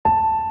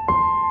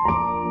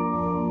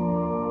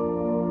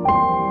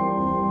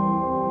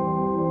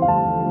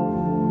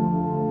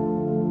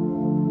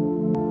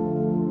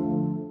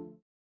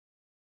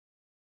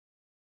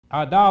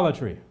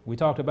Idolatry. We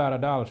talked about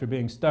idolatry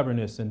being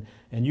stubbornness and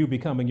you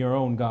becoming your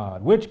own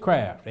God.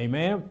 Witchcraft.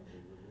 Amen.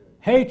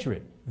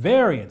 Hatred,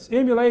 variance,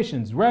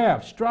 emulations,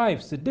 wrath,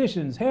 strife,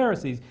 seditions,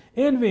 heresies,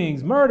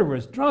 envyings,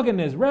 murderers,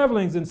 drunkenness,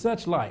 revelings, and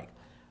such like,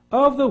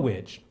 of the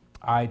which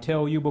I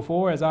tell you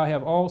before, as I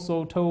have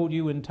also told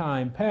you in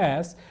time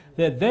past,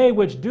 that they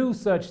which do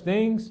such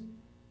things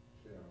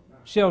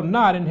shall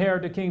not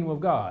inherit the kingdom of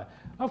God.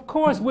 Of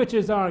course,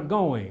 witches aren't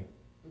going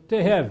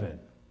to heaven.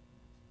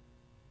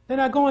 They're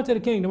not going to the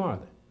kingdom, are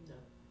they? No.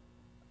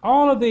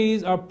 All of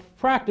these are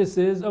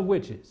practices of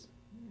witches.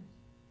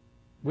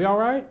 We all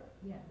right?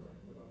 Yeah.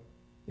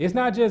 It's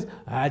not just,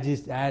 I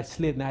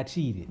slipped and I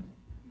cheated.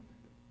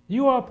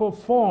 You are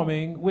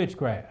performing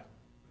witchcraft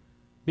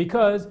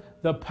because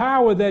the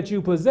power that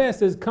you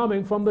possess is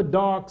coming from the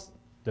dark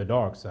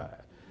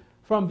side,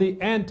 from the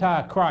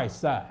Antichrist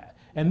side.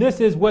 And this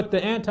is what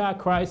the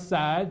Antichrist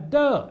side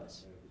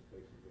does.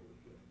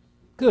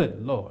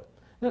 Good Lord.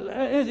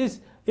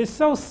 It's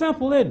so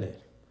simple, isn't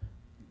it?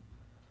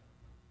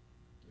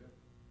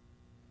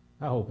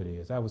 I hope it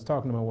is. I was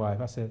talking to my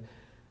wife. I said,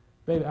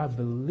 baby, I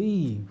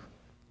believe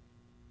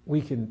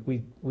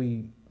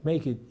we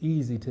make it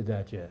easy to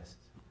digest.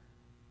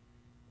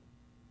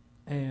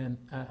 And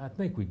I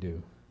think we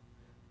do.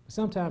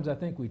 Sometimes I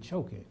think we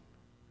choke it.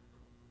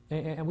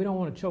 And we don't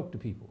want to choke the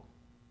people.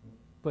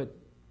 But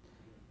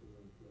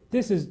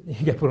this is,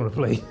 you got to put on a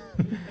plate.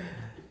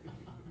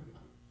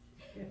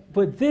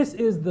 But this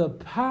is the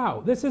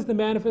power. This is the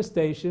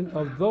manifestation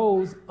of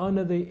those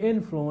under the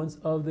influence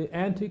of the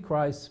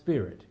Antichrist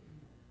spirit.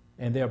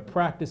 And they're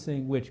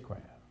practicing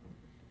witchcraft.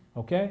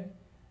 Okay?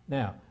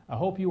 Now, I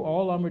hope you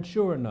all are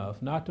mature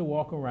enough not to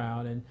walk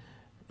around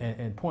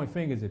and point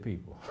fingers at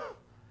people.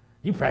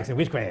 You practicing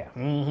witchcraft.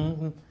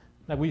 Mm-hmm.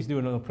 Like we used to do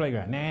it on the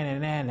playground.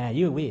 Nah,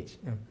 you a witch.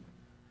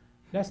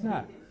 That's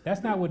not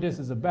what this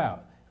is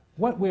about.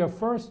 What we are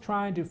first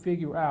trying to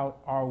figure out,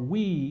 are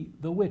we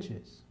the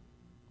witches?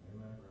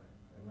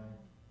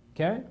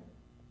 Okay?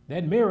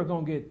 That mirror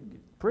going to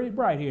get pretty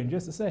bright here in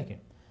just a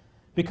second.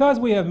 Because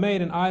we have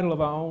made an idol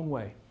of our own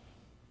way,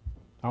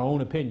 our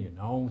own opinion,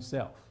 our own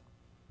self.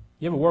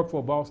 You ever work for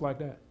a boss like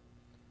that?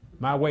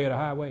 My way or the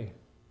highway?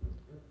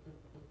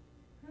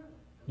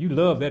 You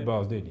loved that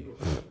boss, didn't you?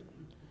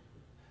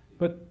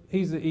 But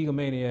he's an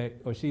egomaniac,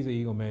 or she's an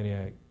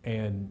egomaniac,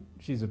 and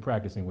she's a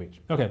practicing witch.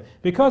 Okay,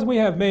 because we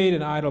have made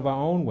an idol of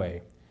our own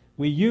way,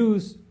 we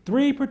use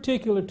 3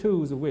 particular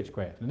tools of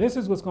witchcraft. And this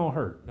is what's going to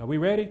hurt. Are we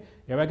ready?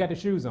 Everybody got their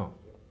shoes on.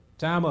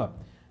 Time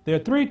up. There are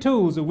 3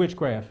 tools of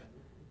witchcraft.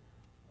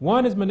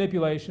 1 is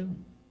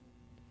manipulation,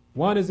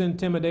 1 is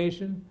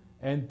intimidation,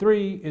 and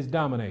 3 is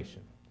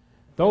domination.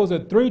 Those are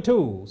 3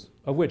 tools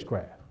of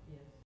witchcraft.